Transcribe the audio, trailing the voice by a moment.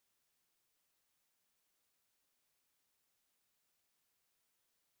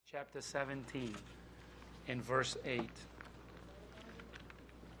chapter 17 in verse 8.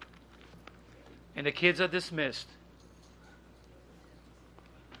 And the kids are dismissed.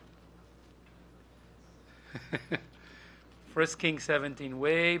 1 Kings 17,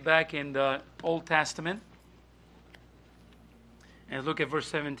 way back in the Old Testament. And look at verse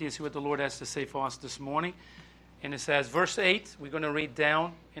 17, see what the Lord has to say for us this morning. And it says, verse 8, we're going to read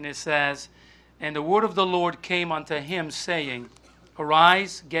down, and it says, And the word of the Lord came unto him, saying,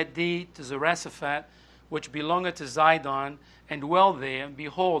 Arise, get thee to Zarephath, which belongeth to Zidon, and dwell there. And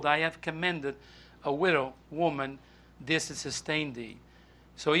behold, I have commended a widow woman this to sustain thee.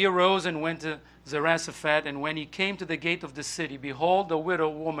 So he arose and went to Zarephath, and when he came to the gate of the city, behold, the widow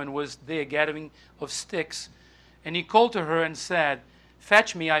woman was there gathering of sticks. And he called to her and said,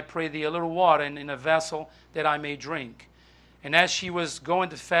 Fetch me, I pray thee, a little water in a vessel, that I may drink. And as she was going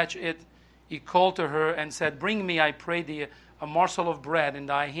to fetch it, he called to her and said, Bring me, I pray thee, a morsel of bread in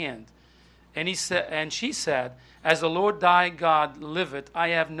thy hand. And she said, As the Lord thy God liveth, I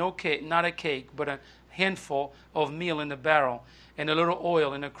have no cake, not a cake, but a handful of meal in the barrel, and a little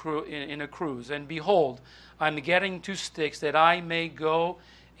oil in a cruse. And behold, I'm getting 2 sticks, that I may go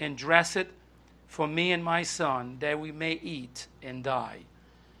and dress it for me and my son, that we may eat and die.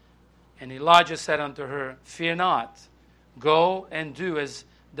 And Elijah said unto her, Fear not, go and do as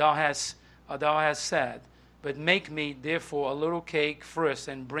thou hast said, but make me therefore a little cake first,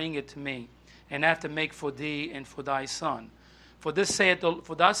 and bring it to me, and after make for thee and for thy son. For thus saith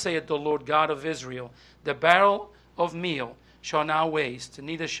the Lord God of Israel, The barrel of meal shall now waste,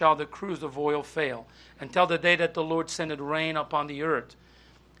 neither shall the cruse of oil fail, until the day that the Lord sendeth rain upon the earth.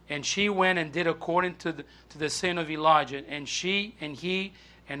 And she went and did according to the saying of Elijah, and she and he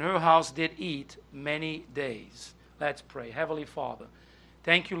and her house did eat many days. Let's pray. Heavenly Father,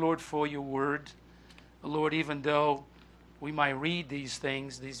 thank you, Lord, for your word. Lord, even though we might read these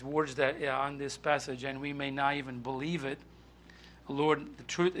things, these words that are on this passage, and we may not even believe it, Lord, the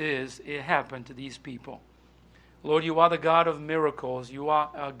truth is, it happened to these people. Lord, you are the God of miracles. You are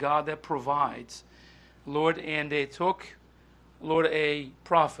a God that provides. Lord, and they took, Lord, a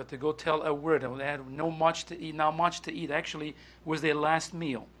prophet to go tell a widow that had not much to eat. Actually, was their last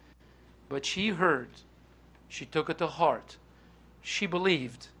meal. But she heard. She took it to heart. She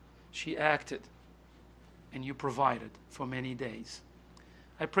believed. She acted. And you provided for many days.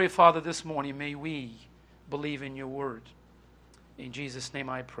 I pray, Father, this morning, may we believe in your word. In Jesus' name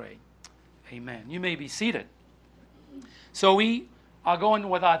I pray. Amen. You may be seated. So we are going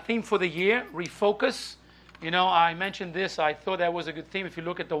with our theme for the year, refocus. You know, I mentioned this. I thought that was a good theme. If you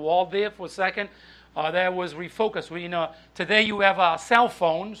look at the wall there for a second, that was refocus. Today you have cell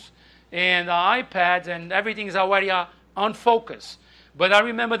phones and iPads, and everything is already unfocused. But I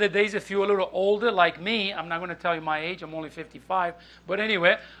remember the days, if you're a little older like me, I'm not going to tell you my age, I'm only 55. But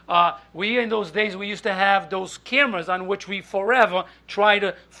anyway, in those days, we used to have those cameras on which we forever try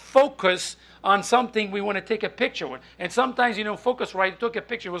to focus on something we want to take a picture with. And sometimes, Focusrite took a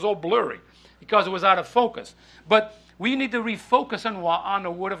picture, it was all blurry because it was out of focus. But we need to refocus on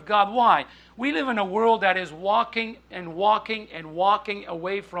the Word of God. Why? We live in a world that is walking and walking and walking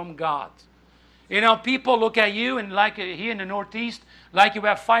away from God. People look at you, and like here in the Northeast, like you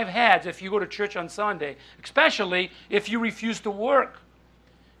have 5 heads if you go to church on Sunday, especially if you refuse to work.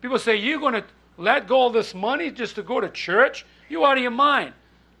 People say, you're going to let go of this money just to go to church? You're out of your mind.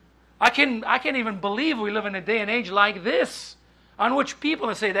 I can't even believe we live in a day and age like this, on which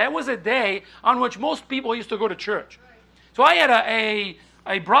people say that was a day on which most people used to go to church. So I had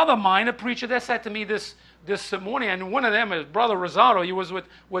a brother of mine, a preacher, that said to me this morning, and one of them is Brother Rosado. He was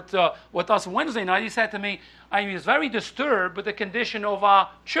with us Wednesday night. He said to me, I was very disturbed with the condition of our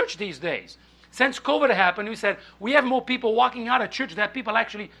church these days. Since COVID happened, he said, we have more people walking out of church than people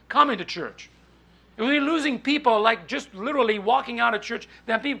actually coming to church. We're losing people like just literally walking out of church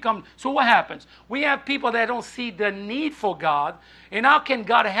than people come. So what happens? We have people that don't see the need for God, and how can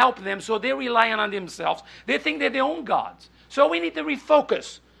God help them? So they're relying on themselves. They think they're their own gods. So we need to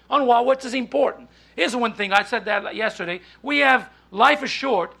refocus on what is important. Here's one thing, I said that yesterday. We have, life is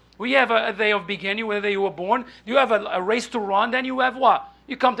short. We have a day of beginning, whether you were born. You have a race to run, then you have what?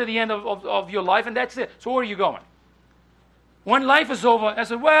 You come to the end of your life, and that's it. So where are you going? When life is over, I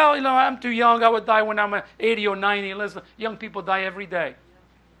said, well, I'm too young. I would die when I'm 80 or 90. Listen, young people die every day.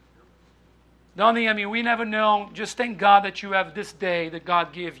 We never know. Just thank God that you have this day that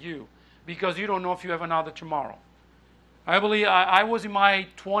God gave you, because you don't know if you have another tomorrow. I believe I was in my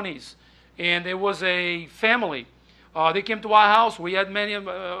 20s, and there was a family. They came to our house. We had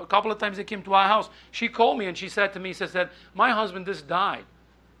a couple of times they came to our house. She called me and she said to me, my husband just died.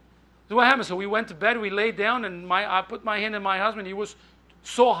 So what happened? So we went to bed, we laid down, and I put my hand in my husband. He was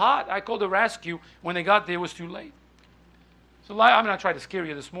so hot. I called the rescue. When they got there, it was too late. So I'm not trying to scare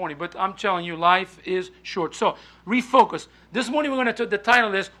you this morning, but I'm telling you, life is short. So refocus. This morning we're going to, the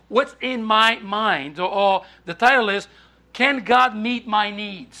title is, What's in My Mind? Or the title is, Can God Meet My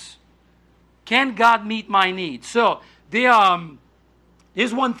Needs? Can God meet my needs? So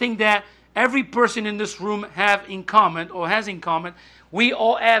there's one thing that every person in this room have in common, or has in common. We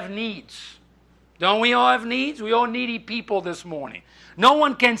all have needs. Don't we all have needs? We all needy people this morning. No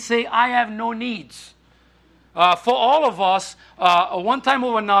one can say, I have no needs. For all of us, one time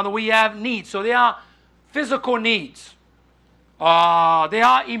or another, we have needs. So they are physical needs. They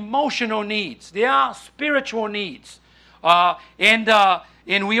are emotional needs. They are spiritual needs.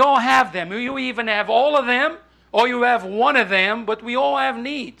 And we all have them. You even have all of them, or you have one of them, but we all have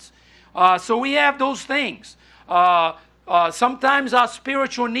needs. So we have those things. Sometimes our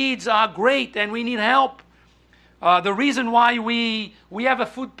spiritual needs are great and we need help. The reason why we have a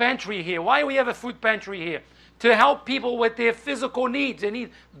food pantry here. Why we have a food pantry here? To help people with their physical needs. They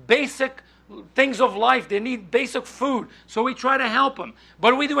need basic things of life. They need basic food. So we try to help them.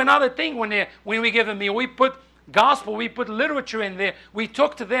 But we do another thing when we give a meal. We put gospel, we put literature in there. We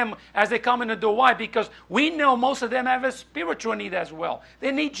talk to them as they come in the door. Why? Because we know most of them have a spiritual need as well.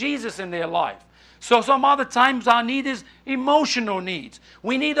 They need Jesus in their life. So some other times our need is emotional needs.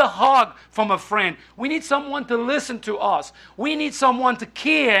 We need a hug from a friend. We need someone to listen to us. We need someone to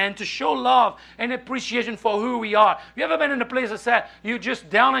care and to show love and appreciation for who we are. You ever been in a place that said you just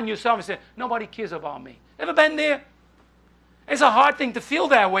down on yourself and say, nobody cares about me? Ever been there? It's a hard thing to feel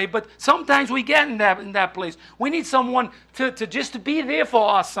that way, but sometimes we get in that place. We need someone to just to be there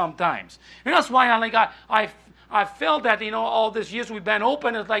for us sometimes. And that's why I felt that, all these years we've been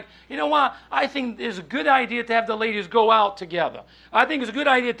open, it's like, you know what, I think it's a good idea to have the ladies go out together. I think it's a good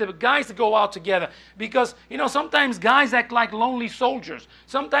idea to guys to go out together because, sometimes guys act like lonely soldiers.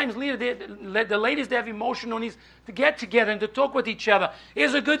 Sometimes the ladies, they have emotional needs to get together and to talk with each other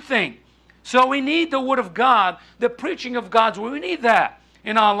is a good thing. So we need the Word of God, the preaching of God's Word. We need that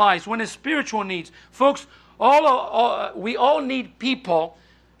in our lives when it's spiritual needs. Folks, we all need people.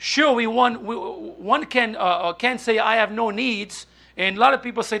 Sure, one can say, I have no needs. And a lot of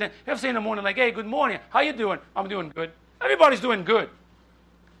people say that. You ever say in the morning, like, hey, good morning. How you doing? I'm doing good. Everybody's doing good.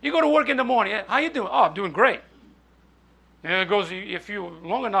 You go to work in the morning. How you doing? Oh, I'm doing great. And it goes, if you're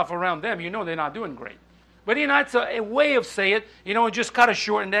long enough around them, they're not doing great. But it's a way of saying it, just cut it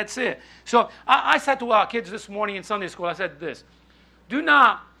short and that's it. So I said to our kids this morning in Sunday school, I said this. Do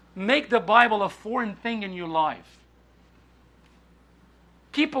not make the Bible a foreign thing in your life.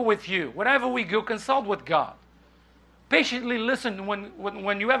 Keep it with you. Wherever we go, consult with God. Patiently listen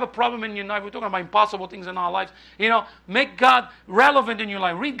when you have a problem in your life. We're talking about impossible things in our lives. Make God relevant in your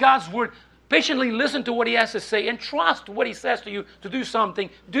life. Read God's Word. Patiently listen to what He has to say and trust what He says to you to do something.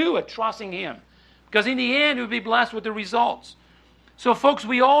 Do it, trusting Him. Because in the end, you'll be blessed with the results. So folks,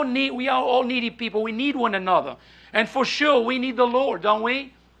 we are all needy people. We need one another. And for sure, we need the Lord, don't we?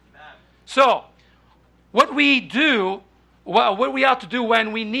 Amen. So, what we do, what we have to do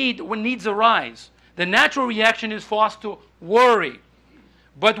when needs arise, the natural reaction is for us to worry.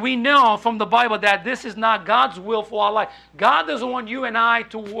 But we know from the Bible that this is not God's will for our life. God doesn't want you and I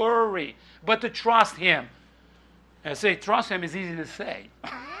to worry, but to trust Him. And say, trust Him is easy to say.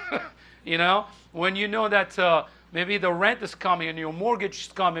 When you know that maybe the rent is coming and your mortgage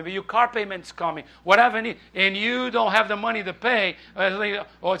is coming, maybe your car payment is coming, whatever, and you don't have the money to pay,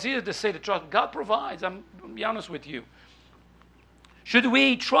 it's easy to say to trust. God provides. I'm be honest with you. Should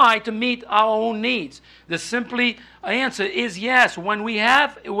we try to meet our own needs? The simply answer is yes. When we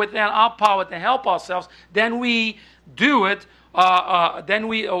have within our power to help ourselves, then we do it. Then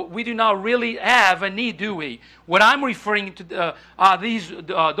we do not really have a need, do we? What I'm referring to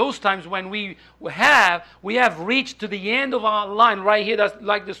are those times when we have reached to the end of our line right here, that's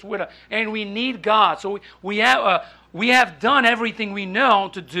like this winter, and we need God. So we have done everything we know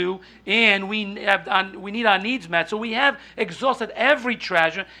to do, and we need our needs met. So we have exhausted every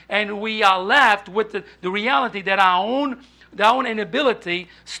treasure, and we are left with the reality that our own inability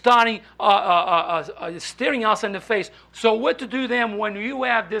staring us in the face. So what to do then when you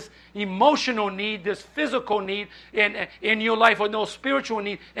have this emotional need, this physical need in your life, or no spiritual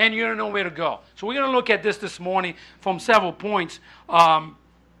need, and you don't know where to go? So we're going to look at this morning from several points.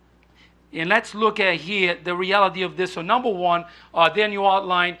 And let's look at here the reality of this. So number one, then you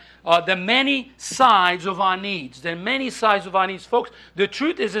outline the many sides of our needs. The many sides of our needs. Folks, the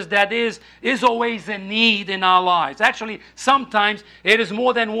truth is that there is always a need in our lives. Actually, sometimes it is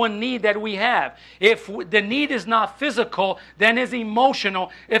more than one need that we have. If the need is not physical, then it's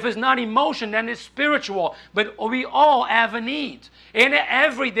emotional. If it's not emotion, then it's spiritual. But we all have a need. And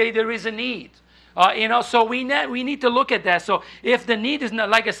every day there is a need. So we need to look at that. So if the need is not,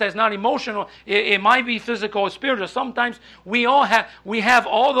 like I said, it's not emotional, it might be physical or spiritual. Sometimes we have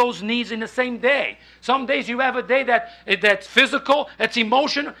all those needs in the same day. Some days you have a day that's physical, that's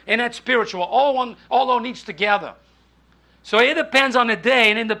emotional, and that's spiritual. All those needs together. So it depends on the day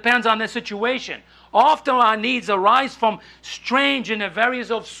and it depends on the situation. Often our needs arise from strange and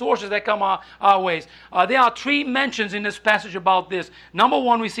various of sources that come our ways. There are three mentions in this passage about this. Number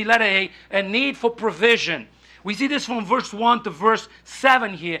one, we see letter A need for provision. We see this from verse 1 to verse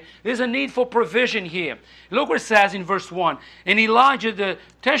 7 here. There's a need for provision here. Look what it says in verse 1. And Elijah the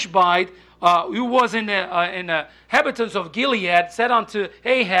Tishbite, who was in the inhabitants of Gilead, said unto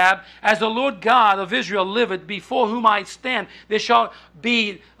Ahab, as the Lord God of Israel liveth, before whom I stand, there shall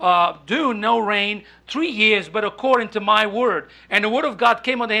be dew, no rain, 3 years, but according to my word. And the word of God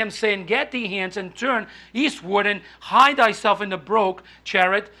came unto him, saying, get thee hence, and turn eastward, and hide thyself in the brook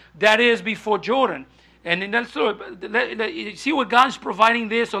Cherith, that is before Jordan. And then see what God's providing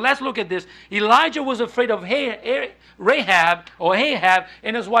there. So let's look at this. Elijah was afraid of Ahab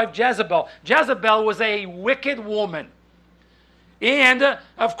and his wife Jezebel. Jezebel was a wicked woman. And,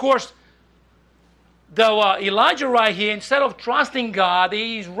 of course, Elijah right here, instead of trusting God,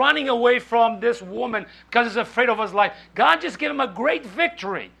 he's running away from this woman because he's afraid of his life. God just gave him a great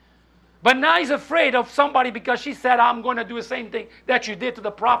victory. But now he's afraid of somebody because she said, I'm going to do the same thing that you did to the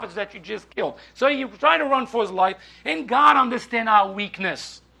prophets that you just killed. So he's trying to run for his life. And God understands our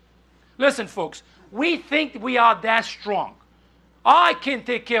weakness. Listen, folks, we think we are that strong. I can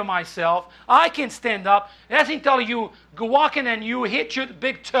take care of myself. I can stand up. That's until you go walking and you hit your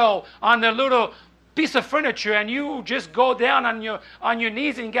big toe on the little piece of furniture and you just go down on your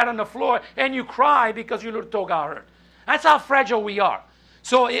knees and get on the floor and you cry because your little toe got hurt. That's how fragile we are.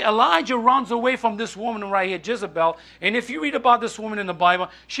 So Elijah runs away from this woman right here, Jezebel. And if you read about this woman in the Bible,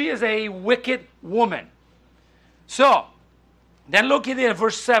 she is a wicked woman. So, then look at it,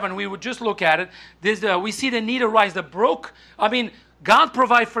 verse 7. We would just look at it. We see the need arise. God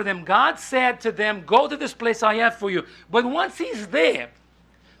provided for them. God said to them, go to this place I have for you. But once he's there,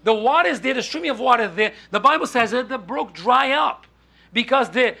 the water is there, the stream of water is there. The Bible says that the brook dry up. Because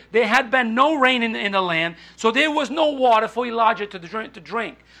there had been no rain in the land, so there was no water for Elijah to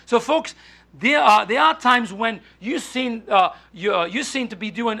drink. So, folks, there are times when you seem to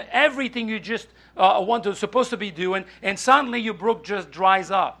be doing everything you just supposed to be doing, and suddenly your brook just dries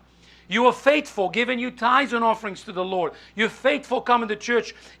up. You are faithful, giving you tithes and offerings to the Lord. You're faithful coming to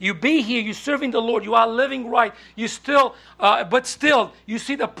church. You be here. You're serving the Lord. You are living right. But still, you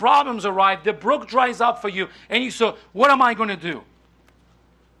see the problems arrive. The brook dries up for you, and you say, "What am I going to do?"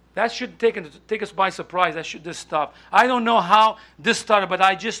 That should take us by surprise. That should just stop. I don't know how this started, but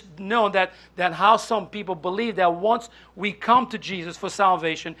I just know that how some people believe that once we come to Jesus for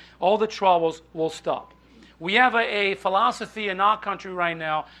salvation, all the troubles will stop. We have a philosophy in our country right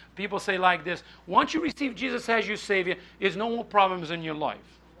now. People say like this: once you receive Jesus as your Savior, there's no more problems in your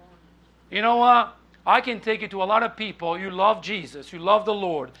life. You know what? I can take it to a lot of people. You love Jesus, you love the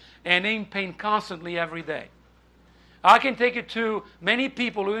Lord, and they're in pain constantly every day. I can take it to many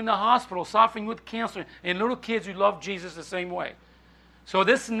people who are in the hospital suffering with cancer and little kids who love Jesus the same way. So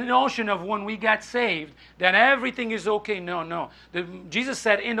this notion of when we got saved, that everything is okay, no. Jesus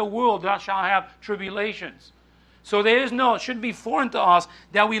said, in the world thou shalt have tribulations. So it shouldn't be foreign to us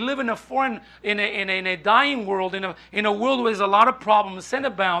that we live in a dying world, in a world where there's a lot of problems, sin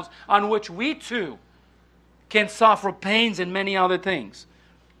abounds, on which we too can suffer pains and many other things.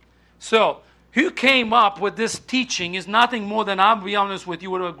 So, who came up with this teaching is nothing more than, I'll be honest with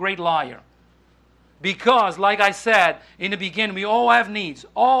you, a great liar. Because, like I said in the beginning, we all have needs.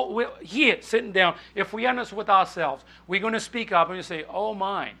 We're here, sitting down, if we're honest with ourselves, we're going to speak up and say, oh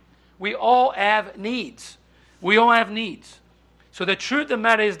my, we all have needs. We all have needs. So the truth of the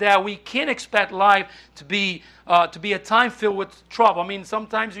matter is that we can't expect life to be a time filled with trouble.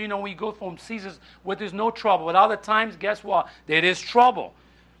 Sometimes, we go from seasons where there's no trouble. But other times, guess what? There is trouble.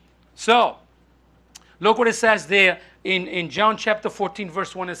 So, look what it says there in John chapter 14,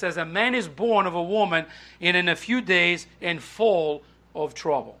 verse 1. It says, a man is born of a woman, and in a few days and full of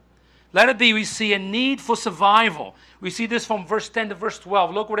trouble. Let it be, we see a need for survival. We see this from verse 10 to verse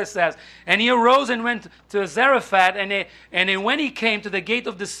 12. Look what it says. And he arose and went to Zarephath, and when he came to the gate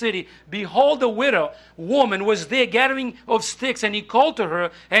of the city, behold, the widow woman was there gathering of sticks, and he called to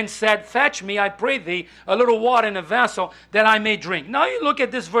her and said, fetch me, I pray thee, a little water in a vessel, that I may drink. Now you look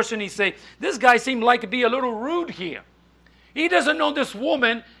at this verse and you say, this guy seemed like to be a little rude here. He doesn't know this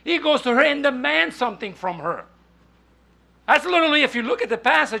woman. He goes to her and demands something from her. That's literally, if you look at the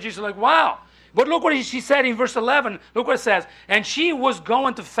passage, it's like, wow. But look what she said in verse 11. Look what it says. And she was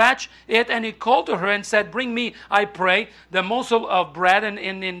going to fetch it, and he called to her and said, bring me, I pray, the morsel of bread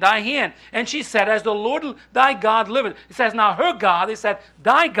in thy hand. And she said, as the Lord thy God liveth. It says, now her God, it said,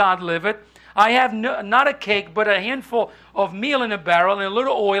 thy God liveth. I have not a cake, but a handful of meal in a barrel, and a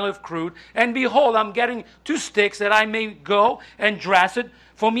little oil of crude. And behold, I'm getting 2 sticks, that I may go and dress it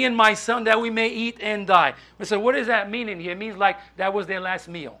for me and my son, that we may eat and die. We said, what does that mean in here? It means like that was their last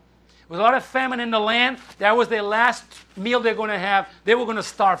meal. With a lot of famine in the land, that was their last meal they're going to have. They were going to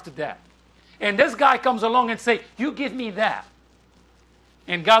starve to death. And this guy comes along and say, you give me that,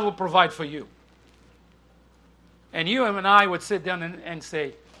 and God will provide for you. And you and I would sit down and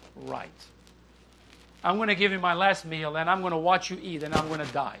say, right. I'm going to give you my last meal, and I'm going to watch you eat, and I'm going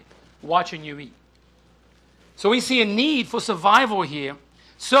to die watching you eat. So we see a need for survival here.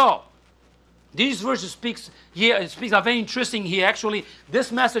 So, these verses speaks are very interesting here. Actually,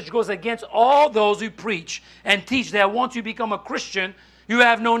 this message goes against all those who preach and teach that once you become a Christian, you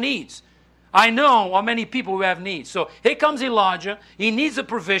have no needs. I know how many people who have needs. So here comes Elijah. He needs a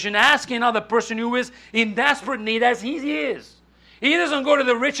provision, asking another person who is in desperate need as he is. He doesn't go to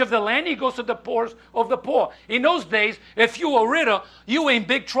the rich of the land. He goes to the poor of the poor. In those days, if you were a widow, you were in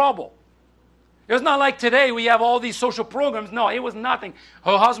big trouble. It's not like today we have all these social programs. No, it was nothing.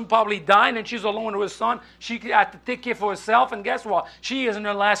 Her husband probably died and she's alone with her son. She had to take care for herself, and guess what? She is in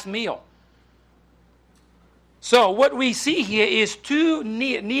her last meal. So what we see here is 2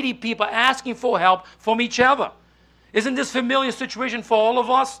 needy people asking for help from each other. Isn't this a familiar situation for all of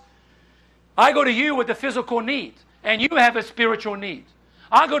us? I go to you with a physical need, and you have a spiritual need.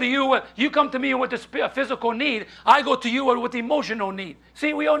 I go to you, you come to me with a physical need. I go to you with emotional need.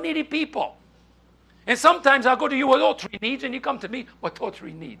 See, we are needy people. And sometimes I'll go to you with all 3 needs, and you come to me with all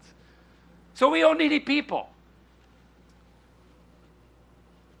 3 needs. So we are needy people.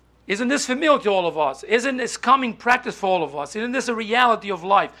 Isn't this familiar to all of us? Isn't this common practice for all of us? Isn't this a reality of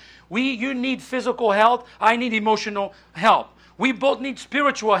life? You need physical health. I need emotional help. We both need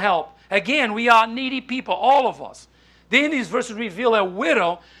spiritual help. Again, we are needy people, all of us. Then these verses reveal a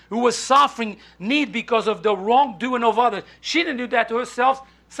widow who was suffering need because of the wrongdoing of others. She didn't do that to herself.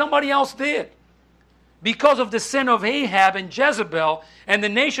 Somebody else did. Because of the sin of Ahab and Jezebel and the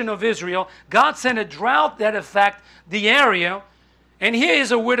nation of Israel, God sent a drought that affected the area. And here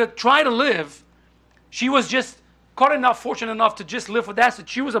is a widow trying to live. She was just fortunate enough to just live for that. So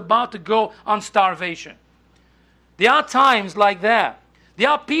she was about to go on starvation. There are times like that. There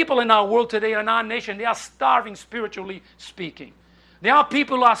are people in our world today, in our nation, they are starving spiritually speaking. There are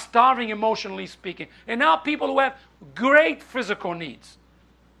people who are starving emotionally speaking. And there are people who have great physical needs.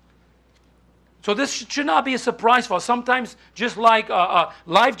 So this should not be a surprise for us. Sometimes, just like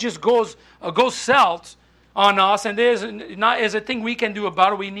life just goes south on us, and there's a thing we can do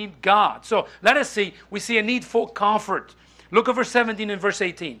about it. We need God. So let us see. We see a need for comfort. Look at verse 17 and verse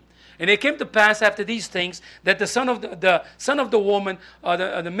 18. And it came to pass after these things that the son of the woman,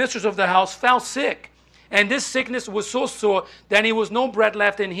 the mistress of the house, fell sick, and this sickness was so sore that there was no breath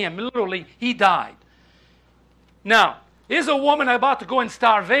left in him. Literally, he died. Now, here's a woman about to go in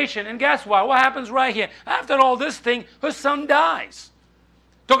starvation, and guess what? What happens right here? After all this thing, her son dies.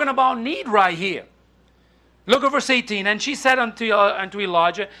 Talking about need right here. Look at verse 18. And she said unto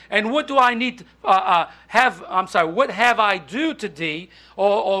Elijah, and what do I need what have I do to thee,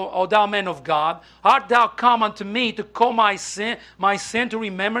 O thou man of God? Art thou come unto me to call my sin to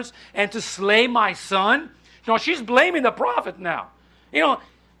remembrance, and to slay my son? You know, she's blaming the prophet now. You know,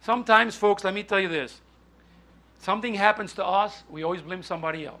 sometimes, folks, let me tell you this. Something happens to us, we always blame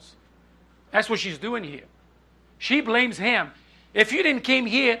somebody else. That's what she's doing here. She blames him. If you didn't came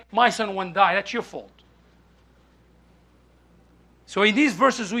here, my son wouldn't die. That's your fault. So in these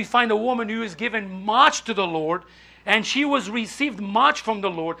verses, we find a woman who is given much to the Lord, and she was received much from the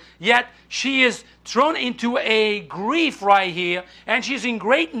Lord, yet she is thrown into a grief right here, and she's in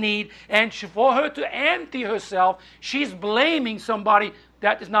great need, and for her to empty herself, she's blaming somebody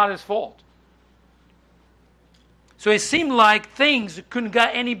that is not his fault. So it seemed like things couldn't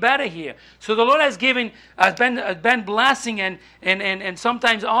get any better here. So the Lord has been blessing and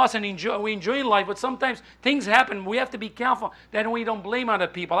sometimes us and we enjoy life, but sometimes things happen. We have to be careful that we don't blame other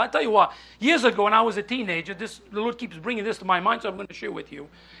people. I tell you what, years ago when I was a teenager, the Lord keeps bringing this to my mind, so I'm going to share with you.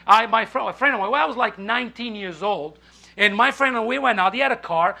 A friend of mine, I was like 19 years old, and my friend and we went out. He had a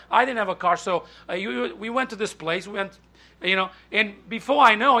car. I didn't have a car, so we went to this place. We went, and before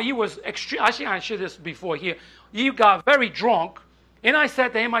I know, he was extreme. Actually, I shared this before here. He got very drunk, and I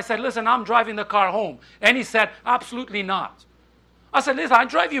said to him, listen, I'm driving the car home. And he said, absolutely not. I said, listen, I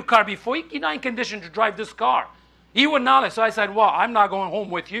drive your car before. You're not in condition to drive this car. He would not. So I said, well, I'm not going home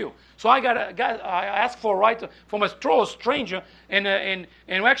with you. So I asked for a ride from a stranger, and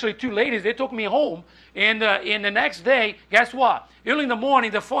actually two ladies, they took me home. And the next day, guess what? Early in the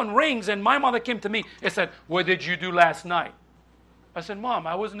morning, the phone rings, and my mother came to me and said, what did you do last night? I said, Mom,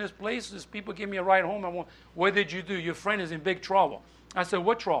 I was in this place. These people gave me a ride home. What did you do? Your friend is in big trouble. I said,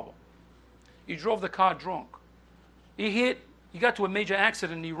 what trouble? He drove the car drunk. He got to a major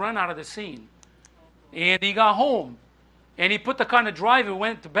accident. He ran out of the scene. And he got home. And he put the car in the drive and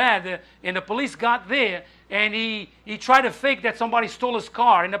went to bed. And the police got there. And he tried to fake that somebody stole his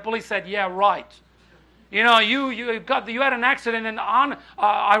car. And the police said, yeah, right. You had an accident. And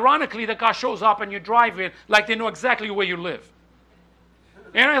ironically, the car shows up and you drive it like they know exactly where you live.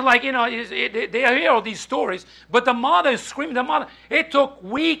 And it's like, they hear all these stories. But the mother is screaming. It took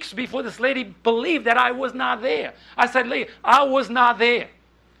weeks before this lady believed that I was not there. I said, lady, I was not there.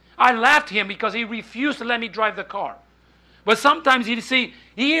 I left him because he refused to let me drive the car. But sometimes, you see,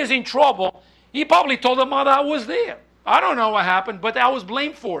 he is in trouble. He probably told the mother I was there. I don't know what happened, but I was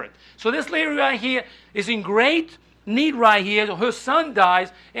blamed for it. So this lady right here is in great need right here. Her son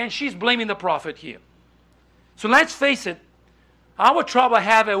dies, and she's blaming the prophet here. So let's face it. Our trouble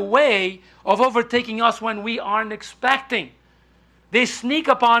have a way of overtaking us when we aren't expecting. They sneak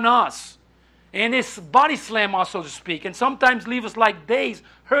upon us. And they body slam us, so to speak. And sometimes leave us like days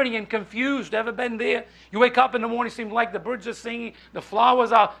hurting and confused. Ever been there? You wake up in the morning, seems like the birds are singing, the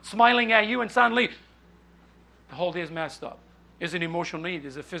flowers are smiling at you, and suddenly the whole day is messed up. Is it an emotional need?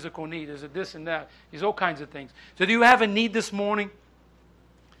 Is it a physical need? Is it this and that? There's all kinds of things. So do you have a need this morning?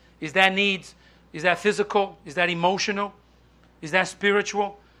 Is that needs? Is that physical? Is that emotional? Is that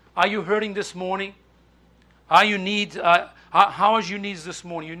spiritual? Are you hurting this morning? Are you how is your needs this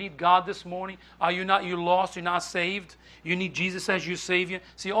morning? You need God this morning? Are you not? You lost? You're not saved? You need Jesus as your Savior?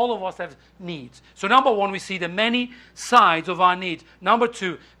 See, all of us have needs. So number one, we see the many sides of our needs. Number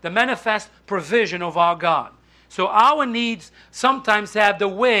two, the manifest provision of our God. So our needs sometimes have the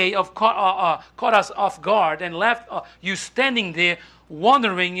way of caught us off guard and left you standing there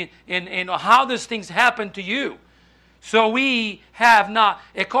wondering in how these things happen to you. So we have not,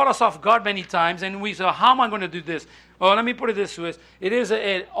 it caught us off guard many times, and we say, how am I going to do this? Well, let me put it this way. It is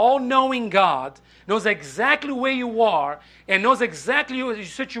an all-knowing God, knows exactly where you are, and knows exactly your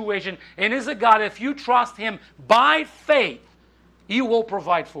situation, and is a God, if you trust Him by faith, He will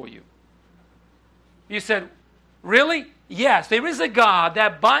provide for you. You said, really? Yes, there is a God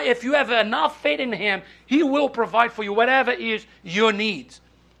that if you have enough faith in Him, He will provide for you whatever is your needs.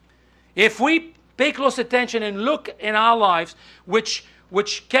 If we pay close attention and look in our lives, with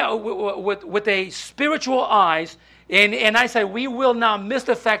a spiritual eyes, and I say we will not miss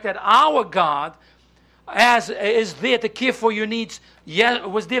the fact that our God is there to care for your needs.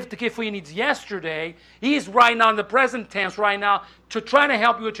 Was there to care for your needs yesterday. He's right now in the present tense right now to try to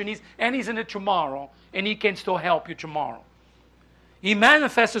help you with your needs, and He's in it tomorrow, and He can still help you tomorrow. He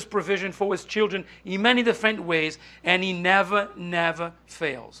manifests His provision for His children in many different ways, and He never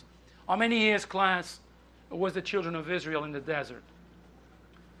fails. How many years, class, was the children of Israel in the desert?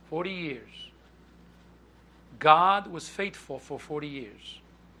 40 years. God was faithful for 40 years.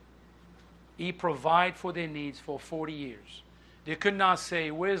 He provided for their needs for 40 years. They could not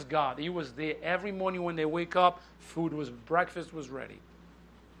say, where's God? He was there every morning when they wake up, breakfast was ready.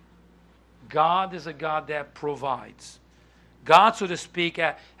 God is a God that provides. God, so to speak,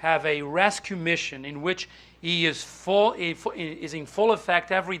 have a rescue mission in which He is in full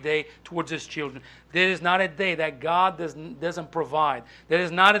effect every day towards His children. There is not a day that God doesn't provide. There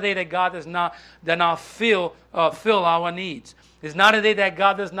is not a day that God does not fill our needs. There's not a day that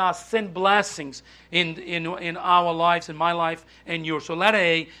God does not send blessings in our lives, in my life and yours. So letter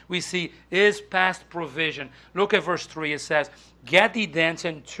A, we see, is past provision. Look at verse 3. It says, get thee thence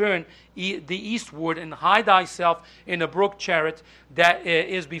and turn the eastward and hide thyself in the brook Cherith that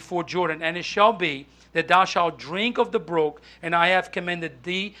is before Jordan. And it shall be that thou shalt drink of the brook, and I have commanded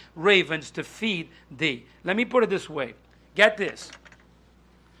thee ravens to feed thee. Let me put it this way. Get this.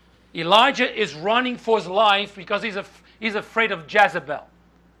 Elijah is running for his life because he's afraid of Jezebel.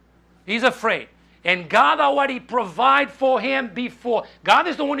 He's afraid. And God already provided for him before. God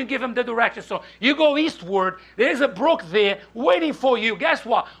is the one who gave him the direction. So you go eastward, there's a brook there waiting for you. Guess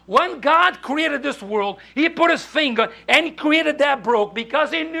what? When God created this world, he put his finger and he created that brook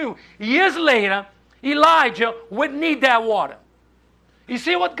because he knew years later Elijah would need that water. You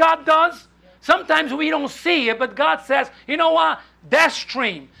see what God does? Sometimes we don't see it, but God says, you know what? That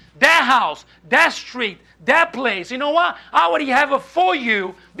stream, that house, that street, that place, you know what? I already have it for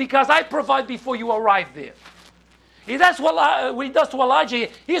you because I provide before you arrive there. That's what he does to Elijah.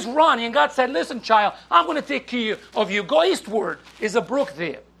 He's running, and God said, listen, child, I'm going to take care of you. Go eastward. There's a brook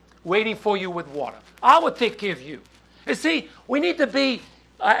there waiting for you with water. I will take care of you. You see, we need to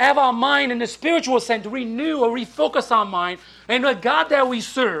have our mind in the spiritual sense, renew or refocus our mind. And the God that we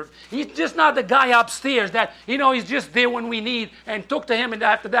serve, he's just not the guy upstairs that, he's just there when we need and talk to him, and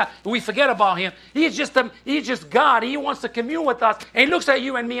after that, we forget about him. He's just God. He wants to commune with us. And he looks at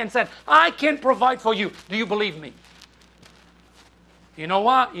you and me and said, I can provide for you. Do you believe me? You know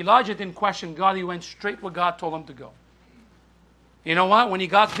what? Elijah didn't question God. He went straight where God told him to go. You know what? When he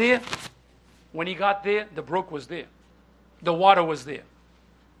got there, the brook was there. The water was there.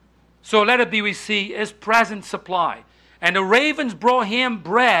 So let it be, we see, his present supply. And the ravens brought him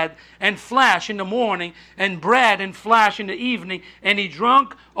bread and flesh in the morning, and bread and flesh in the evening, and he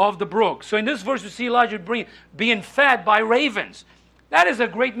drank of the brook. So in this verse, we see Elijah being fed by ravens. That is a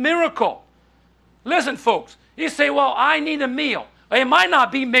great miracle. Listen, folks, you say, well, I need a meal. It might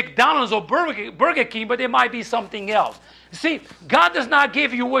not be McDonald's or Burger King, but it might be something else. See, God does not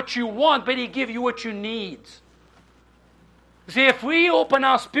give you what you want, but he gives you what you need. See, if we open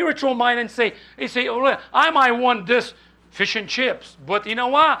our spiritual mind and say, oh, I might want this fish and chips, but you know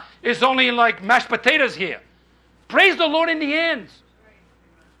what? It's only like mashed potatoes here. Praise the Lord in the end.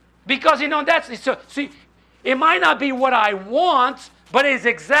 Because, see, it might not be what I want, but it's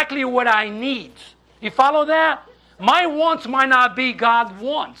exactly what I need. You follow that? My wants might not be God's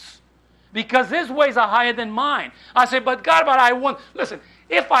wants, because his ways are higher than mine. I say, but God, I want, listen,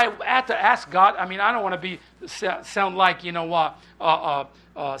 if I had to ask God, I don't want to sound like,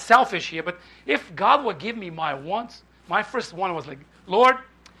 selfish here, but if God would give me my wants, my first one was like, Lord,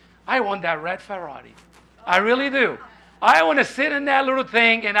 I want that red Ferrari. I really do. I want to sit in that little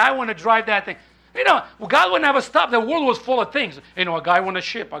thing, and I want to drive that thing. God would never stop. The world was full of things. A guy want a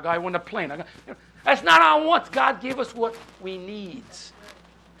ship, a guy want a plane. That's not our wants. God gave us what we need.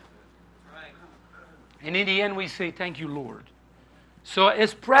 And in the end, we say, thank you, Lord. So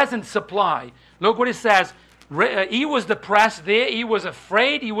his present supply, look what it says. He was depressed there. He was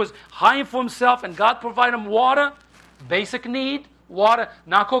afraid. He was hiding for himself, and God provided him water, basic need, water,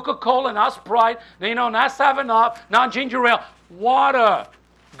 not Coca-Cola, not Sprite, not 7-Up, not ginger ale, water.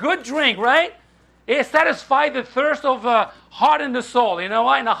 Good drink, right? It satisfied the thirst of the heart and the soul. In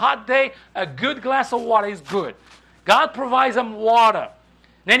a hot day, a good glass of water is good. God provides him water.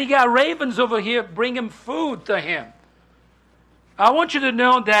 Then he got ravens over here bringing food to him. I want you to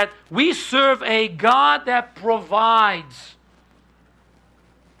know that we serve a God that provides.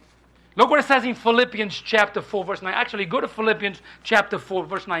 Look what it says in Philippians chapter 4, verse 9. Actually, go to Philippians chapter 4,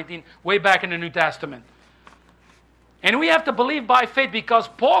 verse 19, way back in the New Testament. And we have to believe by faith, because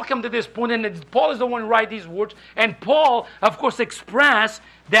Paul came to this point, and Paul is the one who writes these words. And Paul, of course, expressed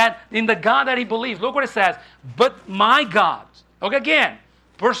that in the God that he believes. Look what it says. But my God. Okay, again,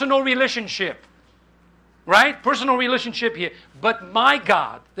 personal relationship. Right? Personal relationship here. But my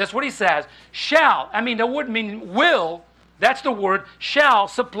God, that's what he says, the word means will, that's the word, shall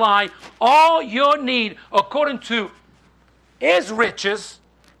supply all your need according to his riches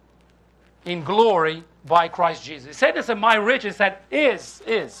in glory by Christ Jesus. He said this in my riches, said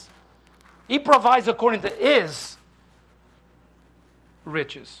is. He provides according to his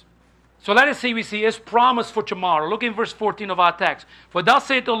riches. So let us see, we see his promise for tomorrow. Look in verse 14 of our text. For thus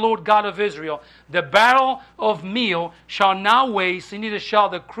saith the Lord God of Israel, the barrel of meal shall not waste, and neither shall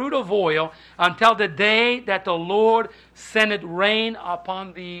the crude of oil, until the day that the Lord sendeth rain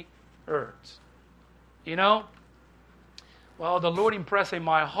upon the earth. The Lord impressed in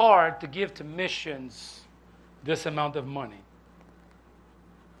my heart to give to missions this amount of money.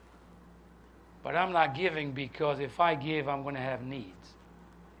 But I'm not giving, because if I give, I'm going to have needs.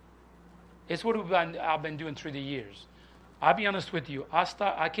 It's what I've been doing through the years. I'll be honest with you.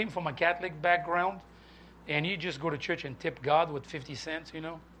 I came from a Catholic background, and you just go to church and tip God with 50 cents,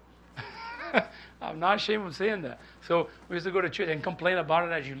 I'm not ashamed of saying that. So we used to go to church and complain about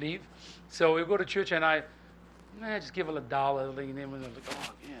it as you leave. So we go to church, and I just give a $1. And then like,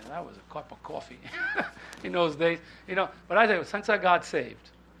 oh, yeah, that was a cup of coffee in those days. But I say, since I got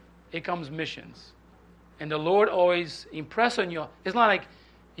saved, it comes missions. And the Lord always impress on you. It's not like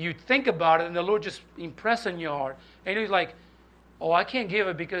you think about it and the Lord just impress on your heart. And He's like, oh, I can't give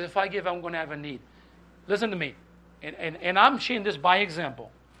it because if I give, I'm going to have a need. Listen to me. And I'm sharing this by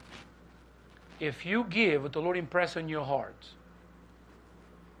example. If you give what the Lord impress on your heart,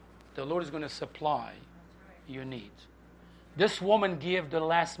 the Lord is going to supply your needs. This woman gave the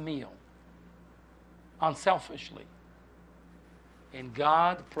last meal unselfishly. And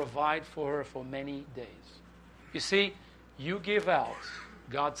God provide for her for many days. You see, you give out,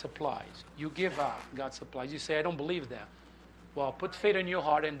 God supplies. You give out, God supplies. You say, I don't believe that. Well, put faith in your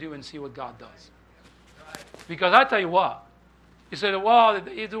heart and do and see what God does. Because I tell you what, you say, well,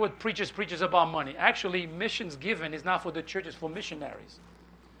 you do what preachers about money. Actually, missions given is not for the church, it's for missionaries.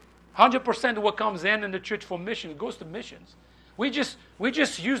 100% of what comes in the church for mission goes to missions. We just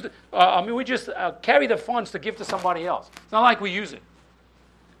use carry the funds to give to somebody else. It's not like we use it.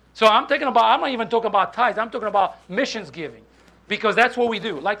 So I'm not even talking about tithes. I'm talking about missions giving, because that's what we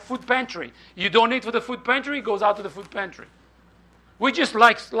do. Like food pantry, you donate for the food pantry, it goes out to the food pantry. We just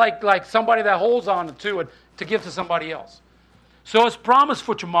like somebody that holds on to it to give to somebody else. So it's promised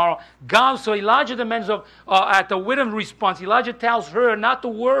for tomorrow. So Elijah demands at the widow's response. Elijah tells her not to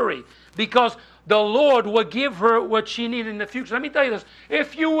worry because the Lord will give her what she needed in the future. Let me tell you this.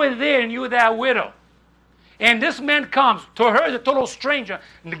 If you were there and you were that widow, and this man comes to her, the total stranger,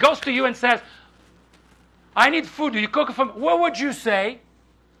 and goes to you and says, I need food. Do you cook it for me? What would you say?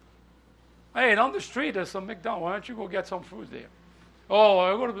 Hey, down the street there's some McDonald's. Why don't you go get some food there? Oh,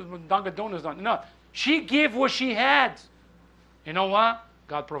 I go to Dunkin' Donuts. No, she gave what she had. You know what?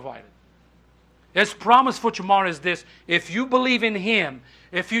 God provided. His promise for tomorrow is this. If you believe in Him,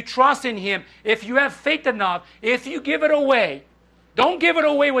 if you trust in Him, if you have faith enough, if you give it away, don't give it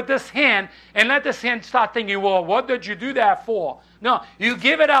away with this hand and let this hand start thinking, well, what did you do that for? No, you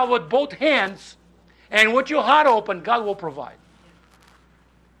give it out with both hands, and with your heart open, God will provide.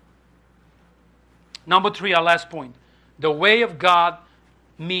 Number 3, our last point. The way of God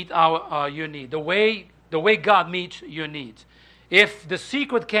meet your need. The way God meets your needs. If the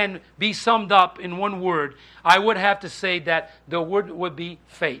secret can be summed up in one word, I would have to say that the word would be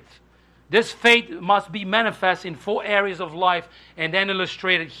faith. This faith must be manifest in 4 areas of life and then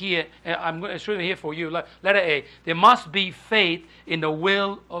illustrated here. I'm going to illustrate it here for you. Letter A. There must be faith in the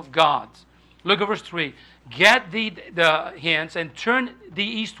will of God. Look at verse 3. Get thee the hands and turn thee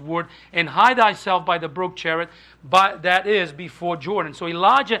eastward and hide thyself by the brook Cherith, that is before Jordan. So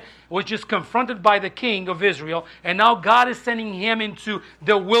Elijah was just confronted by the king of Israel, and now God is sending him into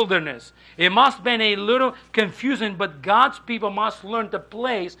the wilderness. It must have been a little confusing, but God's people must learn to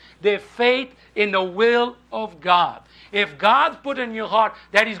place their faith in the will of God. If God put in your heart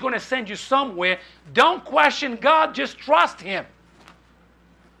that He's going to send you somewhere, don't question God, just trust Him.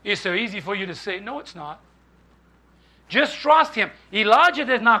 It's so easy for you to say, no, it's not. Just trust Him. Elijah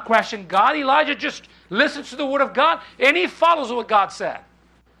did not question God. Elijah just listens to the Word of God and he follows what God said.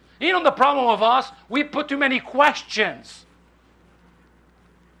 You know the problem of us? We put too many questions.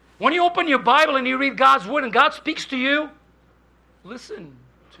 When you open your Bible and you read God's Word and God speaks to you, listen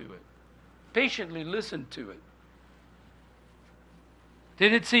to it. Patiently listen to it.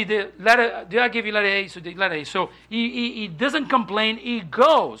 Did I give you letter A? So letter A. So he doesn't complain, he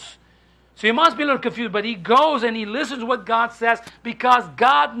goes. So you must be a little confused, but he goes and he listens to what God says because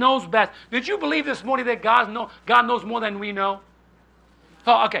God knows best. Did you believe this morning that God knows more than we know?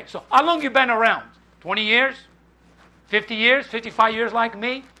 Oh, okay, so how long you been around? 20 years? 50 years? 55 years like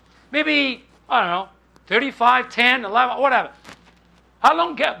me? Maybe, I don't know, 35, 10, 11, whatever. How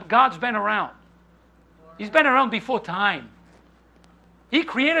long God's been around? He's been around before time. He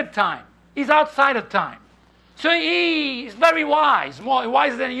created time. He's outside of time. So He's very wise, more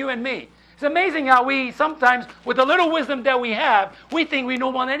wiser than you and me. It's amazing how we sometimes, with the little wisdom that we have, we think we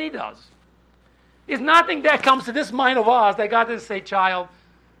know more than He does. There's nothing that comes to this mind of ours that God doesn't say, child,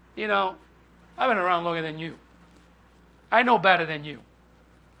 you know, I've been around longer than you. I know better than you.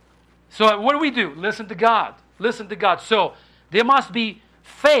 So what do? Listen to God. Listen to God. So there must be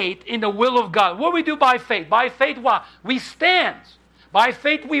faith in the will of God. What do we do by faith? By faith what? We stand. By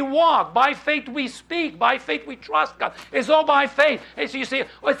faith we walk. By faith we speak. By faith we trust God. It's all by faith. And so you say,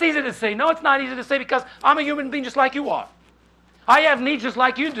 well, it's easy to say. No, it's not easy to say because I'm a human being just like you are. I have needs just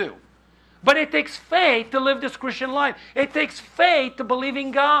like you do. But it takes faith to live this Christian life. It takes faith to believe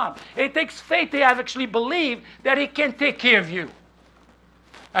in God. It takes faith to actually believe that He can take care of you.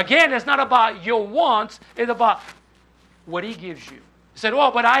 Again, it's not about your wants. It's about what He gives you. You said,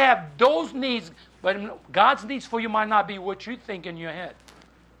 well, but I have those needs. But God's needs for you might not be what you think in your head.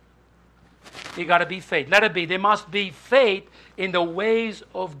 You got to be faith. Let it be. There must be faith in the ways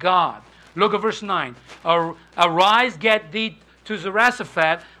of God. Look at verse 9. Arise, get thee to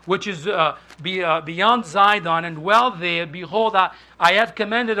Zarephath, which is beyond Zidon, and dwell there. Behold, I have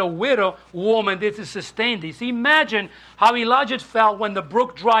commanded a widow woman there to sustain thee. See, imagine how Elijah felt when the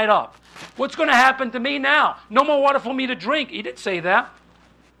brook dried up. What's going to happen to me now? No more water for me to drink. He didn't say that.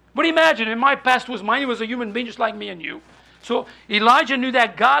 But imagine, if my past was mine, he was a human being just like me and you. So Elijah knew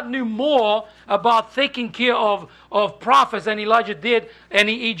that God knew more about taking care of prophets than Elijah did, and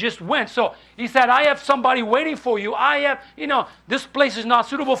he just went. So he said, I have somebody waiting for you. This place is not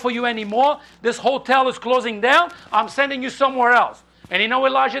suitable for you anymore. This hotel is closing down. I'm sending you somewhere else. And you know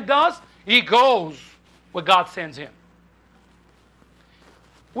what Elijah does? He goes where God sends him.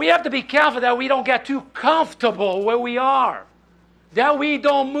 We have to be careful that we don't get too comfortable where we are, that we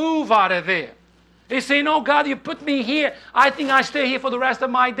don't move out of there. They say, no, God, you put me here. I think I stay here for the rest of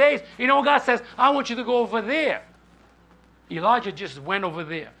my days. You know, God says, I want you to go over there. Elijah just went over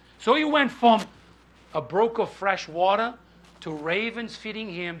there. So he went from a brook of fresh water to ravens feeding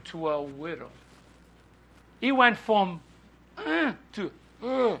him to a widow. He went from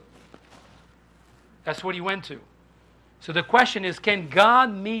to. That's what he went to. So the question is, can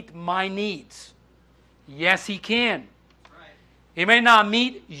God meet my needs? Yes, he can. Right. He may not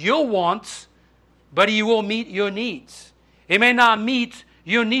meet your wants, but he will meet your needs. He may not meet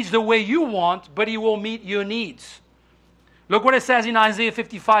your needs the way you want, but he will meet your needs. Look what it says in Isaiah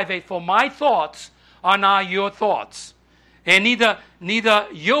 55:8. For my thoughts are not your thoughts, and neither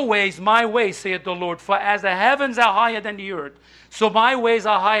your ways my ways, saith the Lord. For as the heavens are higher than the earth, so my ways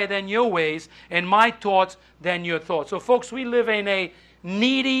are higher than your ways, and my thoughts than your thoughts. So folks, we live in a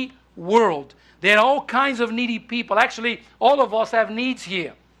needy world. There are all kinds of needy people. Actually, all of us have needs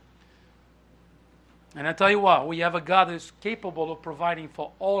here. And I tell you what, we have a God who is capable of providing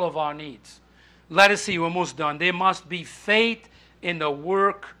for all of our needs. Let us see, we're almost done. There must be faith in the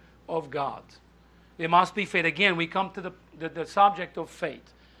work of God. There must be faith. Again, we come to the subject of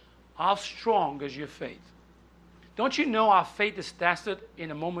faith. How strong is your faith? Don't you know our faith is tested in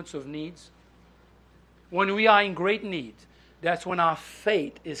the moments of needs? When we are in great need, that's when our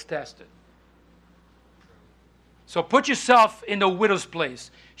faith is tested. So put yourself in the widow's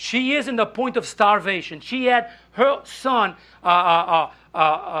place. She is in the point of starvation. She had her son,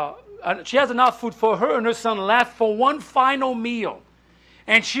 she has enough food for her and her son left for one final meal.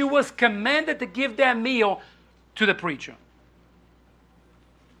 And she was commanded to give that meal to the preacher.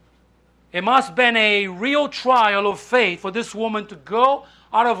 It must have been a real trial of faith for this woman to go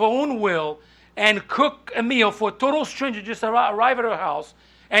out of her own will and cook a meal for a total stranger, just arrive at her house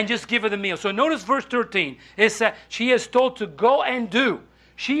and just give her the meal. So notice verse 13. It says she is told to go and do.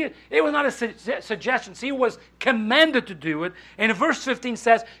 It was not a suggestion. She was commanded to do it. And verse 15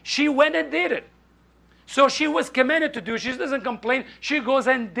 says she went and did it. So she was commanded to do it. She doesn't complain. She goes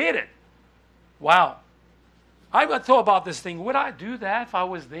and did it. Wow. I thought about this thing. Would I do that if I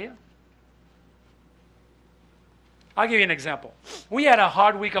was there? I'll give you an example. We had a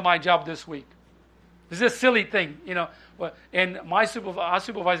hard week on my job this week. This is a silly thing, and our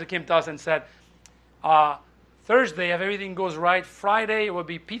supervisor came to us and said, Thursday, if everything goes right, Friday it will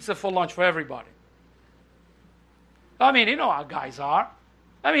be pizza for lunch for everybody. I mean, you know how guys are.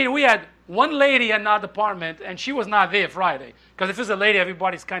 I mean, we had one lady in our department, and she was not there Friday. Because if it's a lady,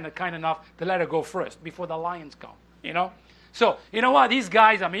 everybody's kind enough to let her go first before the lions come, So, you know what? These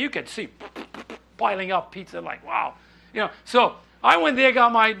guys, I mean, you can see piling up pizza like, wow. So I went there,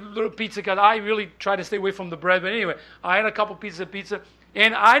 got my little pizza, because I really try to stay away from the bread. But anyway, I had a couple pieces of pizza,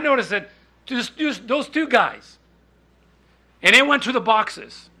 and I noticed that just those two guys, and they went through the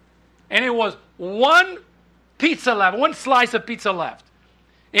boxes, and it was one pizza left, one slice of pizza left.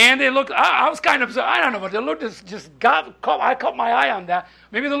 And they looked, I was kind of, I don't know, but the Lord I caught my eye on that.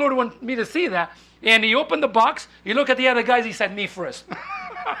 Maybe the Lord wanted me to see that. And he opened the box, he looked at the other guys, he said, me first.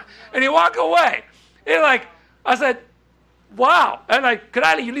 And he walked away. I said, wow. And could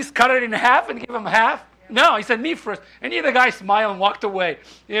I at least cut it in half and give him half? No, he said, me first. And the other guy smiled and walked away.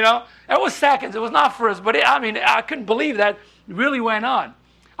 It was seconds, it was not first. But I couldn't believe that really went on.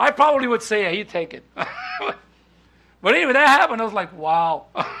 I probably would say, yeah, you take it. But anyway, that happened. I was like, wow.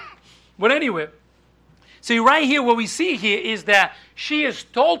 But anyway, see, right here, what we see here is that she is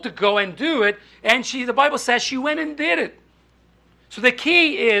told to go and do it, and the Bible says she went and did it. So the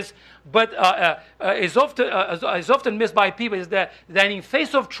key is, but is often missed by people, is that in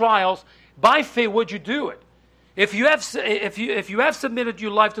face of trials, by faith, would you do it? If you have submitted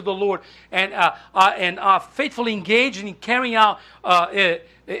your life to the Lord and are faithfully engaged in carrying out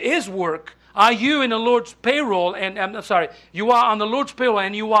His work, Are you in the Lord's payroll? And I'm sorry, you are on the Lord's payroll,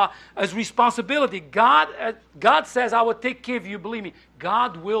 and you are as responsibility. God says, "I will take care of you." Believe me,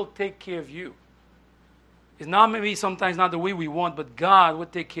 God will take care of you. It's not maybe sometimes not the way we want, but God will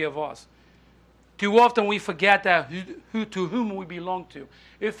take care of us. Too often we forget that to whom we belong to.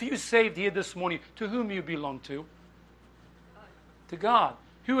 If you saved here this morning, to whom you belong to? To God.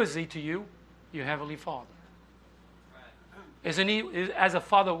 Who is He to you? Your Heavenly Father. Isn't He, as a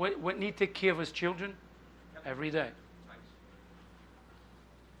father, wouldn't He take care of His children every day?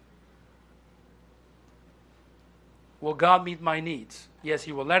 Will God meet my needs? Yes,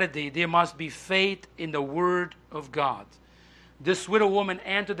 He will. Let it be. There must be faith in the Word of God. This widow woman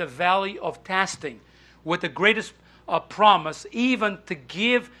entered the valley of testing with the greatest promise, even to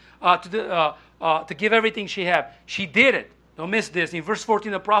give everything she had. She did it. Don't miss this. In verse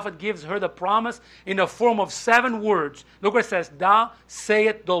 14, the prophet gives her the promise in the form of 7 words. Look what it says. "Thou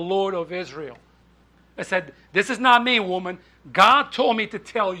saith the Lord of Israel." I said, "This is not me, woman. God told me to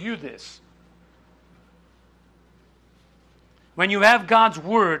tell you this." When you have God's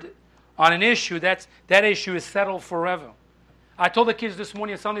word on an issue, that issue is settled forever. I told the kids this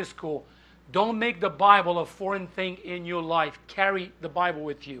morning in Sunday school, don't make the Bible a foreign thing in your life. Carry the Bible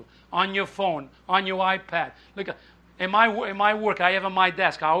with you on your phone, on your iPad. Look, in my work, I have on my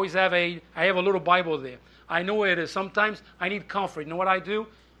desk, I always have a little Bible there. I know where it is. Sometimes I need comfort. You know what I do?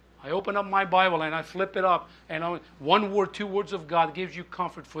 I open up my Bible and I flip it up, and 1 word, 2 words of God gives you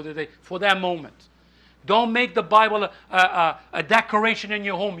comfort for the day, for that moment. Don't make the Bible a decoration in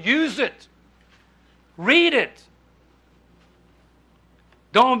your home. Use it. Read it.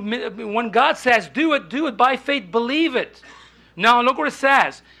 When God says do it by faith, believe it. Now look what it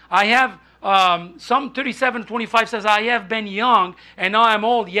says. I have Psalm 37:25 says, "I have been young and now I am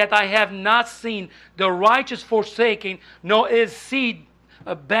old, yet I have not seen the righteous forsaken, nor is seed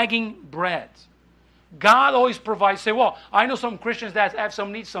begging bread." God always provides. Say, well, I know some Christians that have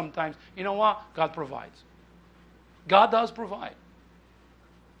some needs sometimes. You know what? God provides. God does provide.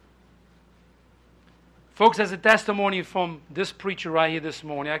 Folks, as a testimony from this preacher right here this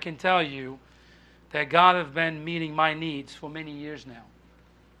morning, I can tell you that God has been meeting my needs for many years now.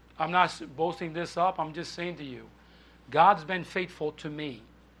 I'm not boasting this up. I'm just saying to you, God's been faithful to me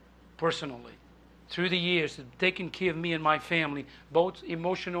personally through the years, taking care of me and my family, both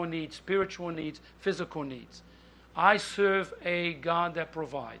emotional needs, spiritual needs, physical needs. I serve a God that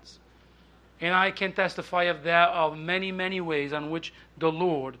provides. And I can testify of that of many, many ways on which the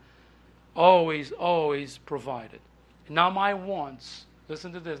Lord always provided. Not my wants,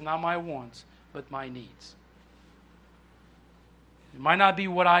 listen to this, not my wants, but my needs. It might not be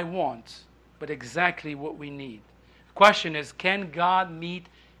what I want, but exactly what we need. The question is, can God meet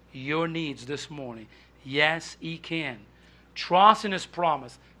your needs this morning? Yes, He can. Trust in His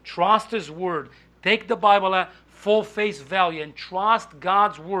promise. Trust His word. Take the Bible at full face value and trust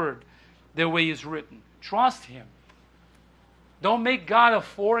God's word the way it's written. Trust Him. Don't make God a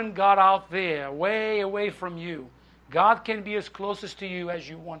foreign God out there, way away from you. God can be as closest to you as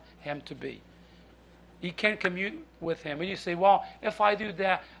you want Him to be. You can commune with Him. And you say, well, if I do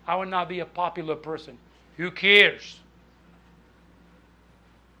that, I will not be a popular person. Who cares?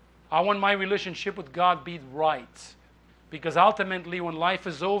 I want my relationship with God be right. Because ultimately, when life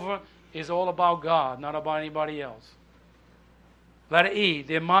is over, it's all about God, not about anybody else. Letter E,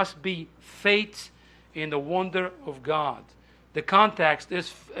 there must be faith in the wonder of God. The context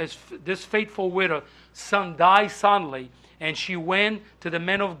is this faithful widow, son died suddenly, and she went to the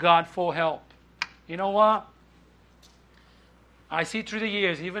men of God for help. You know what? I see through the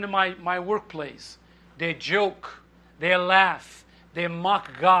years, even in my workplace, they joke, they laugh, they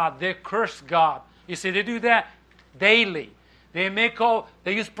mock God, they curse God. You see, they do that daily. They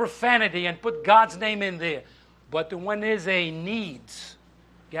use profanity and put God's name in there. But when there's a need,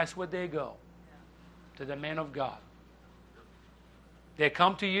 guess where they go? To the man of God. They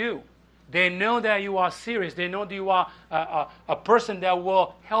come to you. They know that you are serious. They know that you are a person that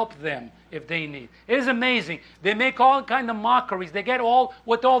will help them if they need. It is amazing. They make all kind of mockeries. They get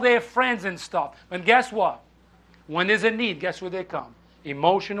with all their friends and stuff. And guess what? When there's a need, guess where they come?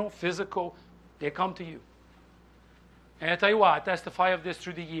 Emotional, physical, they come to you. And I tell you what, I testify of this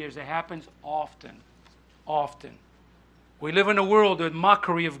through the years. It happens often. Often. We live in a world where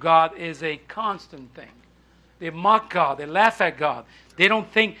mockery of God is a constant thing. They mock God. They laugh at God. They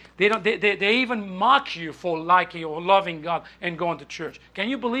even mock you for liking or loving God and going to church. Can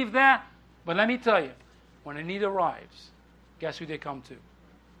you believe that? But let me tell you, when a need arrives, guess who they come to?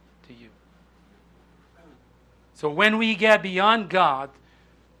 To you. So when we get beyond God,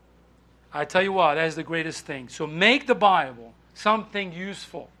 I tell you what, that is the greatest thing. So make the Bible something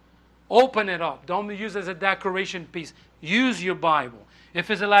useful. Open it up. Don't use it as a decoration piece. Use your Bible. If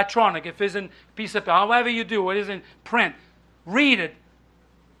it's electronic, if it's in piece of paper, however you do it, is in print, read it.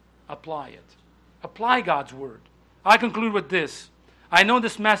 Apply it. Apply God's Word. I conclude with this. I know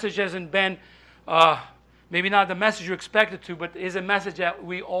this message hasn't been, maybe not the message you expected to, but is a message that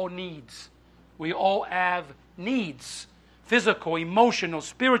we all needs. We all have needs. Physical, emotional,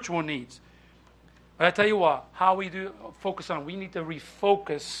 spiritual needs. But I tell you what, how we do focus on, we need to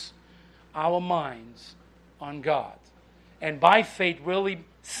refocus our minds on God. And by faith, really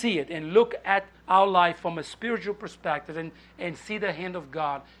see it and look at our life from a spiritual perspective and see the hand of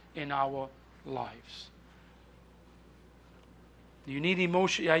God in our lives. Do you need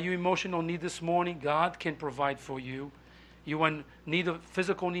emotion? Are you emotional need this morning? God can provide for you. You in need of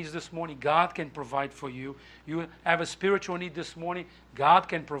physical needs this morning? God can provide for you. You have a spiritual need this morning? God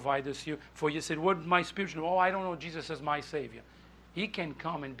can provide this for you. You said, what is my spiritual? Oh, I don't know Jesus as my Savior. He can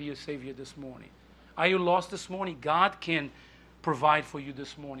come and be your Savior this morning. Are you lost this morning? God can provide for you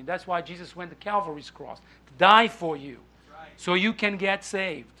this morning. That's why Jesus went to Calvary's cross, to die for you, so you can get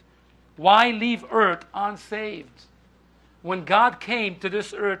saved. Why leave earth unsaved? When God came to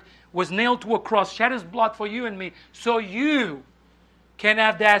this earth, was nailed to a cross, shed his blood for you and me, so you can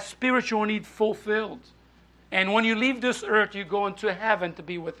have that spiritual need fulfilled. And when you leave this earth, you go into heaven to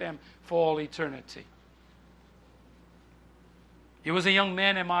be with him for all eternity. There was a young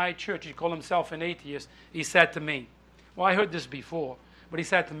man in my church, he called himself an atheist. He said to me, well, I heard this before, but he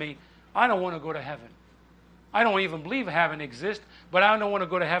said to me, I don't want to go to heaven. I don't even believe heaven exists, but I don't want to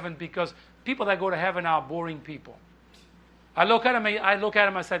go to heaven because people that go to heaven are boring people. I look at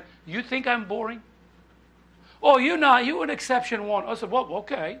him, I said, you think I'm boring? Oh, you're not. You're an exception one. I said, well,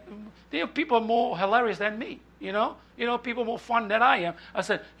 okay. There are people more hilarious than me, you know? People more fun than I am. I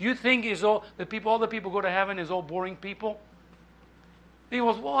said, you think all the people go to heaven is all boring people? He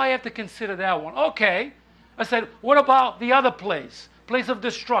goes, well, I have to consider that one. Okay. I said, what about the other place of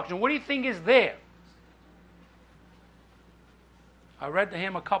destruction? What do you think is there? I read to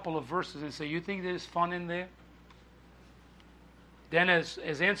him a couple of verses and said, you think there's fun in there? Then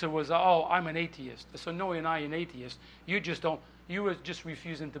his answer was, oh, I'm an atheist. I said, no, you're not an atheist. You were just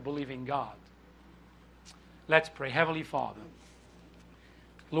refusing to believe in God. Let's pray. Heavenly Father,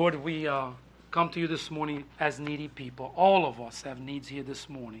 Lord, we come to you this morning as needy people. All of us have needs here this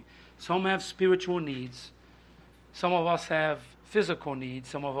morning. Some have spiritual needs. Some of us have physical needs.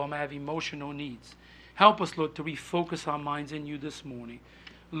 Some of them have emotional needs. Help us, Lord, to refocus our minds in you this morning.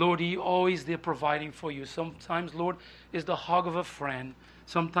 Lord, you're always there providing for you. Sometimes, Lord, is the hug of a friend.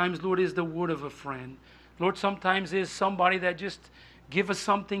 Sometimes, Lord, is the word of a friend. Lord, sometimes is somebody that just give us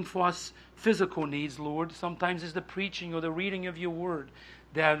something for us physical needs, Lord. Sometimes it's the preaching or the reading of your word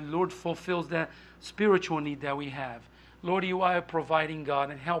that, Lord, fulfills that spiritual need that we have. Lord, you are a providing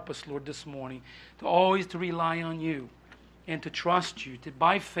God, and help us, Lord, this morning to always to rely on you and to trust you, to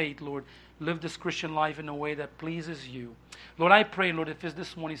by faith, Lord, live this Christian life in a way that pleases you. Lord, I pray, Lord, if there's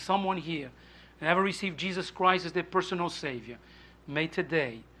this morning someone here and ever received Jesus Christ as their personal Savior, may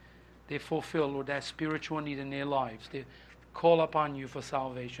today they fulfill, Lord, that spiritual need in their lives. They call upon you for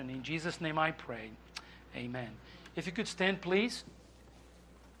salvation. In Jesus' name I pray. Amen. If you could stand, please.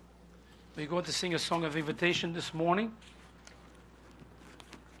 We're going to sing a song of invitation this morning.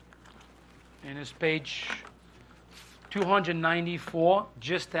 And it's page 294,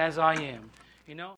 Just As I Am. You know?